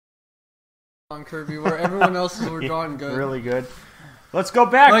on Kirby where everyone else's were drawn good. Really good. Let's go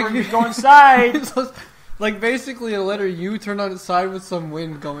back. Like, We're just going inside. Like basically a letter U turned on its side with some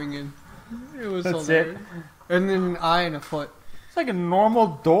wind going in. It was That's hilarious. it. And then an eye and a foot. It's like a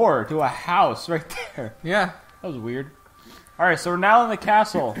normal door to a house right there. Yeah. That was weird. Alright, so we're now in the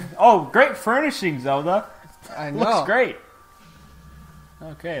castle. Oh, great furnishings, Zelda. I know. Looks great.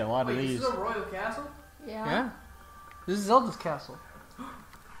 Okay, a lot of Wait, these. this is a royal castle? Yeah. This is Zelda's castle.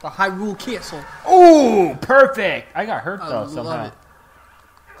 The Hyrule Castle. Ooh, perfect. I got hurt though love somehow. it.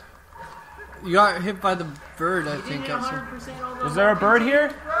 You got hit by the bird, I You think. didn't get 100% all Was there a bird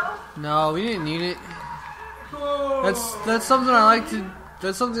here? No, we didn't need it. That's something I like to.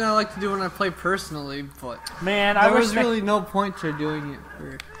 That's something I like to do when I play personally, but Man, I there wish was really no point to doing it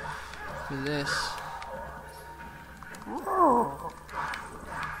for this.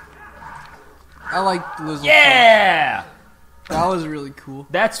 I like Lizzle. Yeah! That was really cool.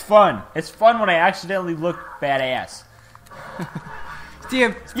 That's fun. It's fun when I accidentally look badass.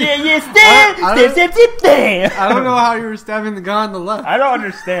 Damn. Yeah, stand. I don't know how you were stabbing the guy on the left. I don't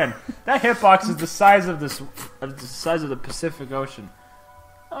understand. That hitbox is the size of the Pacific Ocean.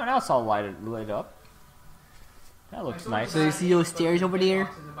 Oh, now it's all lit up. That looks nice. So you see those stairs over there?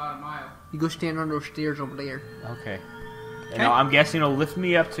 It's about a mile. You go stand on those stairs over there. Okay. And now I'm guessing it'll lift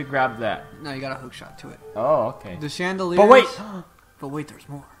me up to grab that. No, you got a hook shot to it. Oh, okay. The chandelier. But wait, there's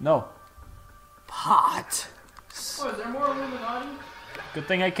more. no. Pot. Oh, is there more Illuminati? Good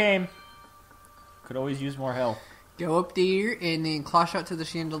thing I came. Could always use more help. Go up there and then claw shot to the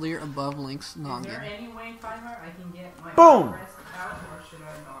chandelier above Link's noggin. Is there any way, Timer, I can get my Boom! press out, or should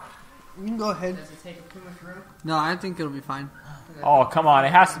I not? You can go ahead. Does it take up too much room? No, I think it'll be fine. Oh, come on.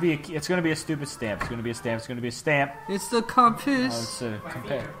 It has to be it's going to be a stupid stamp. It's going to be a stamp. It's going to be a stamp. It's the Oh, compass. it's a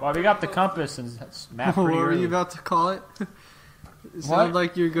compare. Well, we got the compass and it's mapped What pretty were early. you about to call it? It sounded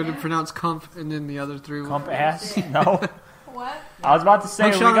like you're going to pronounce comp and then the other three. Compass? No. What? I was about to say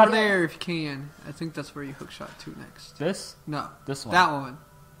Hook we shot got over there if you can. I think that's where you hook shot to next. this. No, This one. that one.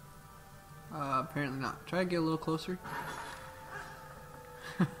 Apparently not. Try to get a little closer.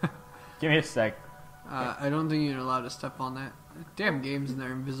 Give me a sec. I don't think you're allowed to step on that. Damn games and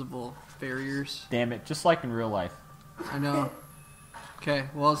their invisible barriers. Damn it! Just like in real life. I know. Okay,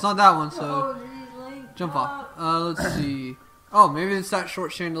 well it's not that one, so Oh, geez, Link, jump stop. off. Let's see. Oh, maybe it's that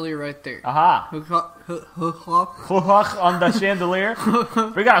short chandelier right there. Aha! Hook shot Hook on the chandelier.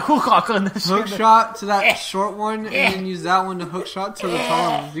 We got a hook on the hook chandelier. shot to that short one, and then use that one to hook shot to the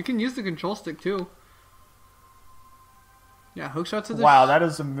taller one. You can use the control stick too. Yeah, hook shot to the. Wow, that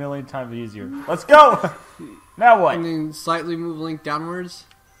is a million times easier. Let's go. Now what? And then slightly move Link downwards.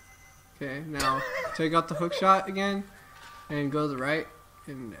 Okay, now take out the hook shot again, and go to the right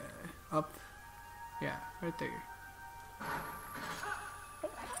and up. Yeah, right there.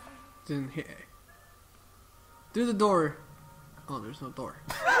 Then hit. Do the door. Oh, there's no door.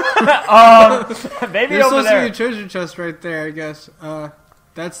 Maybe There's over supposed to there. be a treasure chest right there, I guess.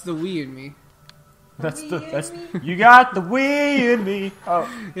 That's the Wii in me. That's you got the Wii in me.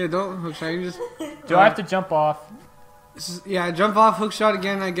 Oh, Yeah, don't hook shot. You just. do I have to jump off? Yeah, jump off, hook shot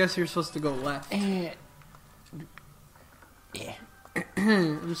again. I guess you're supposed to go left. Yeah.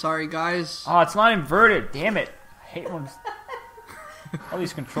 I'm sorry, guys. Oh, it's not inverted. Damn it! I hate when all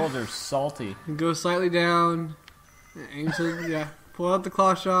these controls are salty. Go slightly down. Aim to pull out the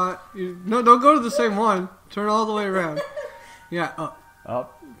claw shot. No, don't go to the same one. Turn all the way around. Yeah, up.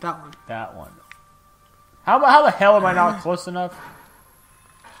 Up That one. that one. How the hell am I not close enough?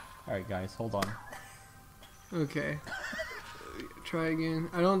 All right, guys, hold on. Okay. Try again.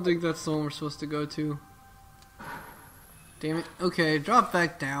 I don't think that's the one we're supposed to go to. Damn it. Okay, drop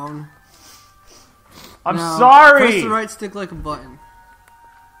back down. I'm Now, sorry. Press the right stick like a button.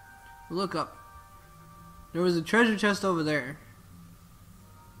 Look up. There was a treasure chest over there.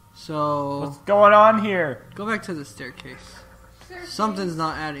 So What's going on here? go back to the staircase. Seriously? Something's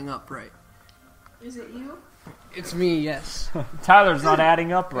not adding up right. Is it you? It's me, yes. Tyler's not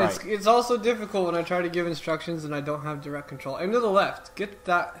adding up right. It's also difficult when I try to give instructions and I don't have direct control. Aim to the left. Get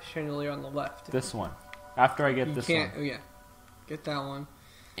that chandelier on the left. This one. After I get You this can't. one. Oh yeah. Get that one.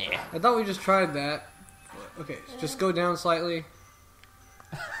 Yeah. I thought we just tried that. Okay, just go down slightly.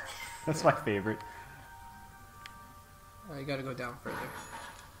 That's my favorite. You gotta go down further.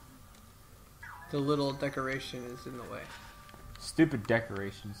 The little decoration is in the way. Stupid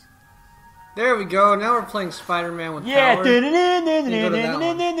decorations. There we go. Now we're playing Spider-Man with Yeah. power.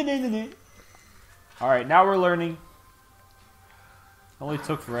 All right, now we're learning. Only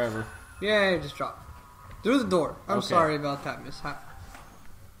took forever. Yeah, just drop. Through the door. I'm Okay. sorry about that mishap.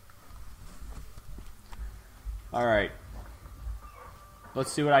 All right.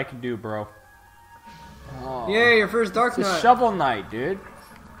 Let's see what I can do, bro. Oh. Yay, your first Dark It's a Nut. Shovel Knight, dude.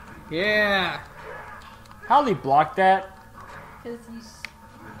 Yeah. How'd he block that? Because he's.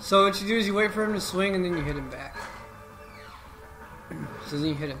 So what you do is you wait for him to swing and then you hit him back. So then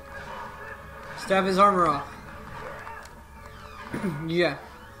you hit him. Stab his armor off. Yeah.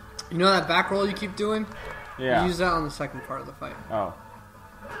 You know that back roll you keep doing? Yeah. You use that on the second part of the fight. Oh.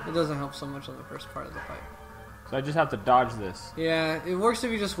 It doesn't help so much on the first part of the fight. So I just have to dodge this. Yeah, it works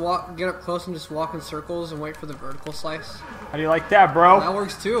if you just get up close and just walk in circles and wait for the vertical slice. How do you like that, bro? That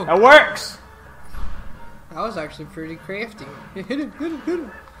works too. That works! That was actually pretty crafty. Hit him, hit him, hit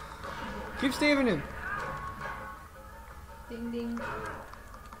him. Keep stabbing him. Ding ding.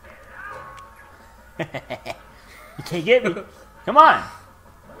 You can't get me. Come on.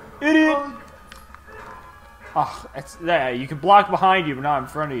 Idiot. Oh, it's there. You can block behind you, but not in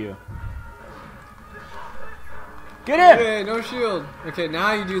front of you. Get in! Hey, no shield. Okay,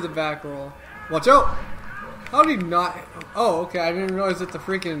 now you do the back roll. Watch out! How did he not... Oh, okay, I didn't realize that the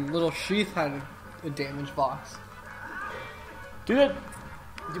freaking little sheath had a damage box. Do it.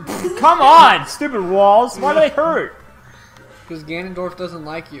 Come on, stupid walls. Why do they hurt? Because Ganondorf doesn't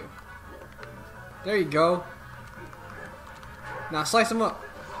like you. There you go. Now slice him up.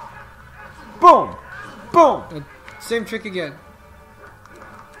 Boom. Boom. Same trick again.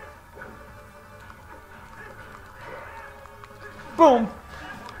 Boom.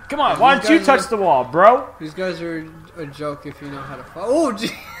 Come on, Yeah, why these don't you guys touch are- the wall, bro? These guys are a joke if you know how to fight. Oh, gee!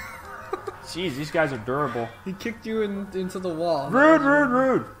 Jeez, these guys are durable. He kicked you into the wall. Rude, rude,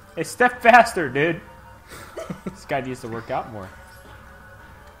 rude. Hey, step faster, dude. This guy needs to work out more.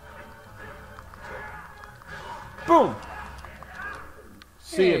 Boom.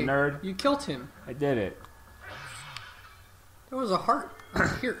 See Hey, ya, nerd. You killed him. I did it. There was a heart.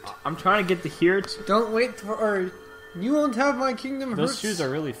 Here. I'm trying to get the Hirt. Don't wait for... Or, you won't have my kingdom. Those hurts. shoes are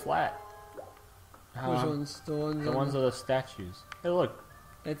really flat. Which ones? The ones. The ones of the statues. Hey, look.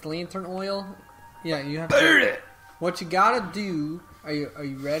 It's lantern oil. Yeah, you have to. What you gotta do? Are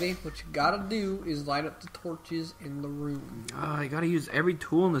you ready? What you gotta do is light up the torches in the room. I gotta use every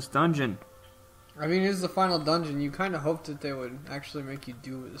tool in this dungeon. I mean, this is the final dungeon. You kind of hoped that they would actually make you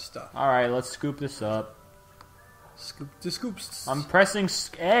do this stuff. Alright, let's scoop this up. Scoop the scoops. I'm pressing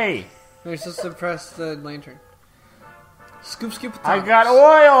A. No, you're supposed to press the lantern. Scoop, skip. I got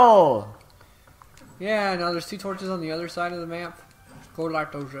oil! Yeah, now there's 2 torches on the other side of the map. Go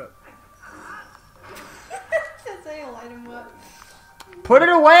light those up. Because I light him up. Put it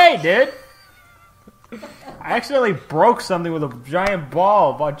away, dude! I accidentally broke something with a giant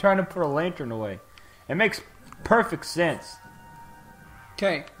ball while trying to put a lantern away. It makes perfect sense.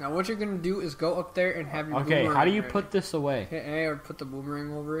 Okay, now what you're gonna do is go up there and have your Okay, boomerang how do you ready. put this away? Hit A or put the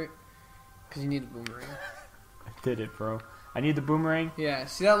boomerang over it. Because you need a boomerang. I did it, bro. I need the boomerang? Yeah,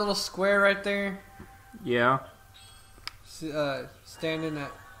 see that little square right there? Yeah. Stand in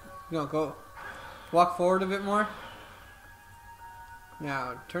that. No, go. Walk forward a bit more.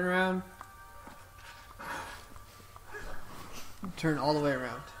 Now, turn around. Turn all the way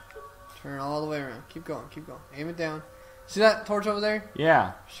around. Turn all the way around. Keep going, keep going. Aim it down. See that torch over there?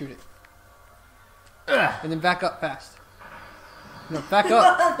 Yeah. Shoot it. And then back up fast. No, back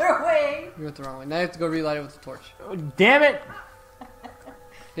up. Other way. You went the wrong way. Now you have to go relight it with the torch. Oh, damn it!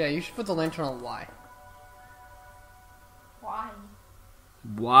 Yeah, you should put the lantern on Y. Why?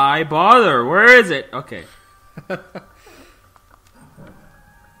 Why bother? Where is it? Okay. Yeah,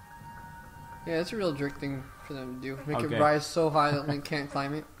 it's a real jerk thing for them to do. Make Okay. it rise so high that Link can't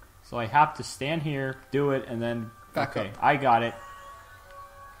climb it. So I have to stand here, do it, and then... Back okay, up. I got it.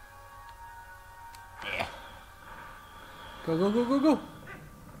 Go, go, go, go, go.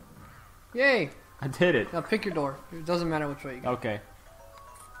 Yay. I did it. Now pick your door. It doesn't matter which way you go. Okay.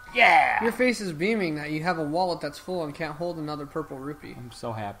 Yeah! Your face is beaming that you have a wallet that's full and can't hold another purple rupee. I'm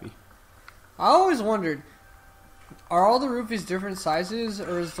so happy. I always wondered, are all the rupees different sizes,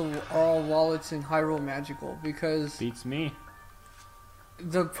 or are all wallets in Hyrule magical? Because Beats me.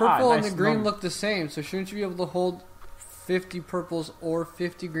 the purple and nice the green num- look the same, so shouldn't you be able to hold 50 purples or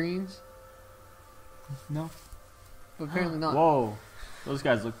 50 greens? No. But apparently not. Whoa. Those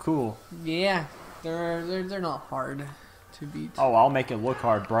guys look cool. Yeah, they're not hard to beat. Oh, I'll make it look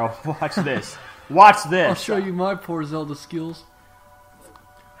hard, bro. Watch this. Watch this. I'll show you my poor Zelda skills.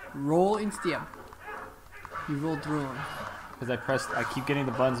 Roll and stab. You rolled through them. Because I keep getting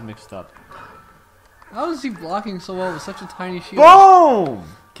the buttons mixed up. How is he blocking so well with such a tiny shield? Boom!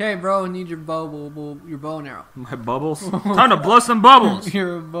 Okay, bro, I need your bow and arrow. My bubbles. Time to blow some bubbles.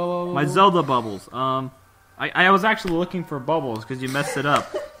 Your bow. My Zelda bubbles. I was actually looking for bubbles because you messed it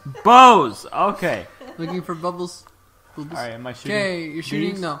up. Bows. Okay. Looking for bubbles. All right, am I shooting? Okay, you're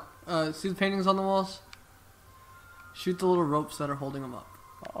shooting. these? No. See the paintings on the walls? Shoot the little ropes that are holding them up.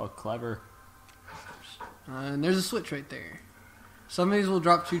 Oh, clever. And there's a switch right there. Some of these will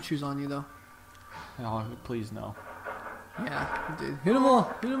drop choo-choos on you, though. Oh, please no. Yeah, dude. Hit them all.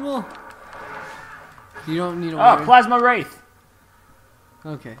 Hit them all. You don't need a Oh, worry. plasma wraith.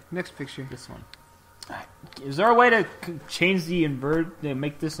 Okay, next picture. This one. Is there a way to change the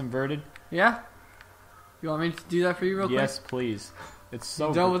make this inverted? Yeah? You want me to do that for you real quick? Yes, please. It's so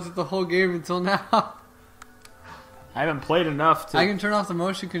You dealt good. with it the whole game until now. I haven't played enough to... I can turn off the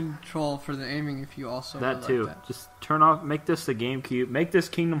motion control for the aiming if you also that would too. like that. Just turn off, make this the GameCube. Make this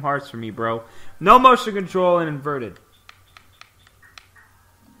Kingdom Hearts for me, bro. No motion control and inverted.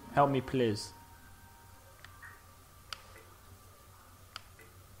 Help me, please.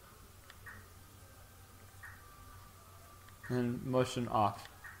 And motion off.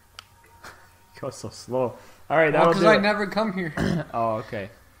 Go so slow. All right, that'll Because do I it. never come here. Oh, okay.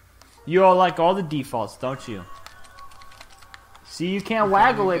 You all like all the defaults, don't you? See, you can't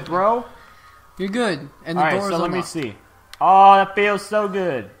waggle it, bro. You're good. And the All right, door's so let me unlocked. see. Oh, that feels so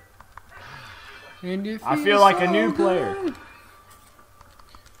good. And it I feel feels like a so new player. good.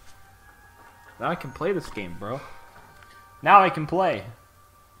 Now I can play this game, bro. Now I can play.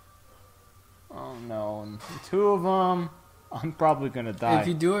 Oh no, 2 of them. I'm probably gonna die. If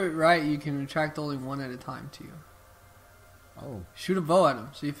you do it right, you can attract only one at a time to you. Oh. Shoot a bow at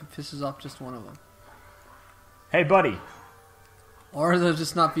them. See if it pisses off just one of them. Hey, buddy. Or they'll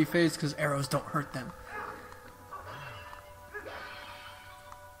just not be phased because arrows don't hurt them.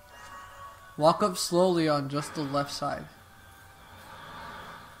 Walk up slowly on just the left side.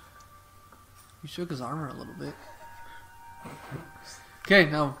 You shook his armor a little bit. Okay,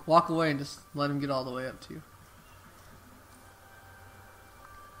 now walk away and just let him get all the way up to you.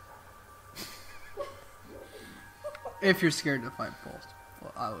 If you're scared to fight bulls.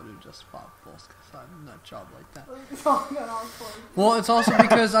 Well, I would have just fought bulls because I'm not job like that. Well, it's also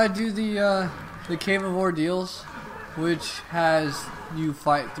because I do the Cave of Ordeals, which has you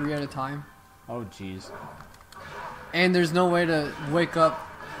fight 3 at a time. Oh, jeez. And there's no way to wake up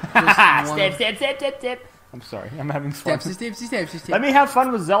just one. Step. I'm sorry. I'm having fun. Steps. Let me have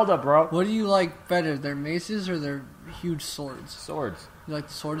fun with Zelda, bro. What do you like better, their maces or their huge swords? Swords. You like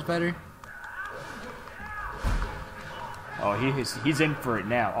the swords better? Oh, he's in for it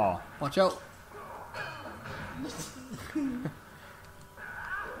now. Oh. Watch out.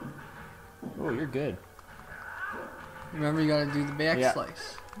 Oh, you're good. Remember, you gotta do the back Yeah.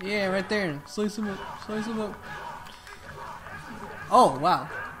 slice. Yeah, right there. Slice him up. Slice him up. Oh, wow.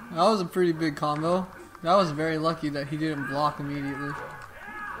 That was a pretty big combo. That was very lucky that he didn't block immediately.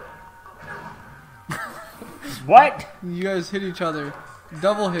 What? You guys hit each other.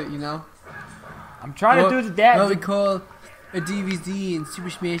 Double hit, you know? I'm trying to do the dad. What we call a DVZ in Super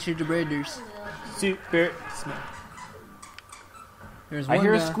Smash Brothers. Super Smash. There's I one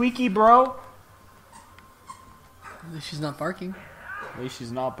hear a guy. squeaky, bro. At least she's not barking. At least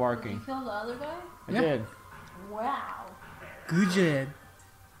she's not You barking. killed the other guy? I Yeah. did. Wow. Good job.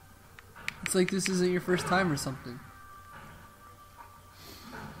 It's like this isn't your first time or something.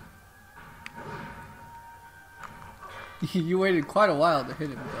 You waited quite a while to hit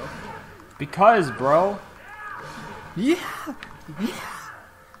him, bro. Because, bro. Yeah! Yeah!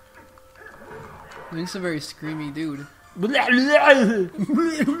 Link's a very screamy dude.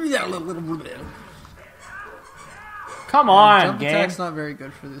 Come on, Jump game. attack's not very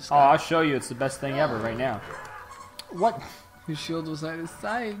good for this Oh, guy. I'll show you. It's the best thing ever right now. What? His shield was at his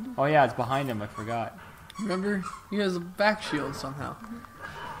side. Oh, yeah, it's behind him. I forgot. Remember? He has a back shield somehow.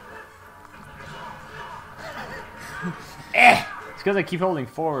 It's because I keep holding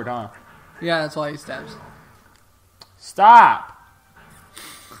forward, huh? Yeah, that's why he stabs. Stop!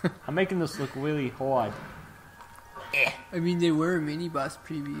 I'm making this look really hard. I mean, they were a mini boss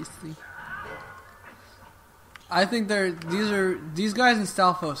previously. I think these guys in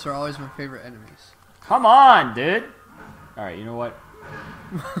Stalfos are always my favorite enemies. Come on, dude. Alright, you know what?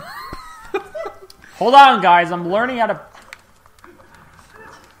 Hold on, guys. I'm learning how to...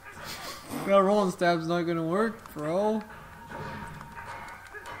 That rolling stab's not gonna work, bro.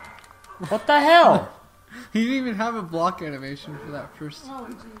 What the hell? He didn't even have a block animation for that first. Oh,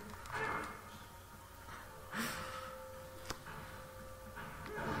 geez.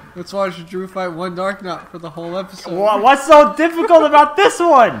 Let's watch Drew fight one Dark Knight for the whole episode. What's so difficult about this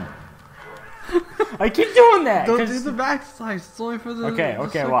one? I keep doing that. Don't 'cause- do the back slice. It's only for the. Okay, the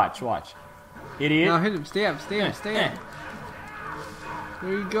okay, second- watch. Idiot. Now hit him. Stab. There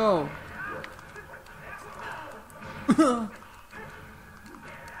you go.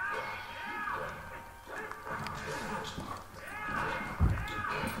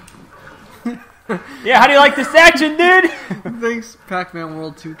 Yeah, how do you like this action, dude? Thanks, Pac-Man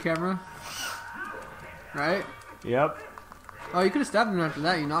World 2 camera. Right? Yep. Oh, you could have stabbed him after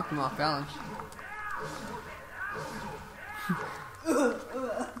that. You knocked him off balance.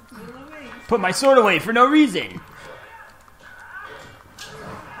 Put my sword away for no reason.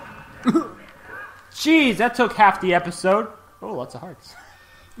 Jeez, that took half the episode. Oh, lots of hearts.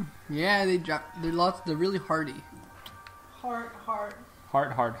 Yeah, they drop. They're really hardy. Heart. Heart,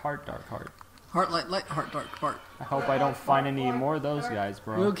 dark heart. Heart light, heart dark, heart. I hope I don't find any more of those guys,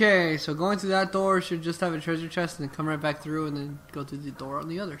 bro. Okay, so going through that door should just have a treasure chest and then come right back through and then go through the door on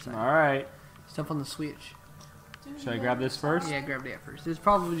the other side. Alright. Step on the switch. Should I grab this first? Yeah, grab that first. It's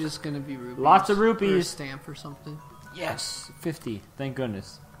probably just going to be rupees. Lots of Or a rupees. stamp or something. Yes, 50. Thank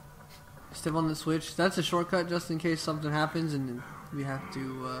goodness. Step on the switch. That's a shortcut just in case something happens and then we have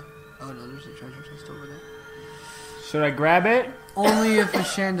to... oh no, there's a treasure chest over there. Should I grab it? Only if a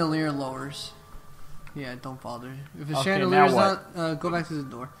chandelier lowers. Yeah, don't bother. If a Okay, chandelier's now what? not... go back to the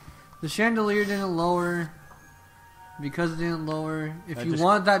door. The chandelier didn't lower... Because it didn't lower... If I you just-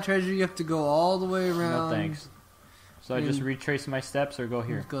 want that treasure, you have to go all the way around. No thanks. So I just retrace my steps or go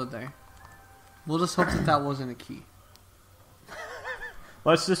here? Go there. We'll just hope that that wasn't a key.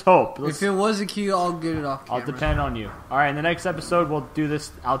 Let's just hope. If it was a key, I'll get it off camera. I'll depend on you. Alright, in the next episode, we'll do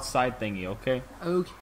this outside thingy, okay? Okay.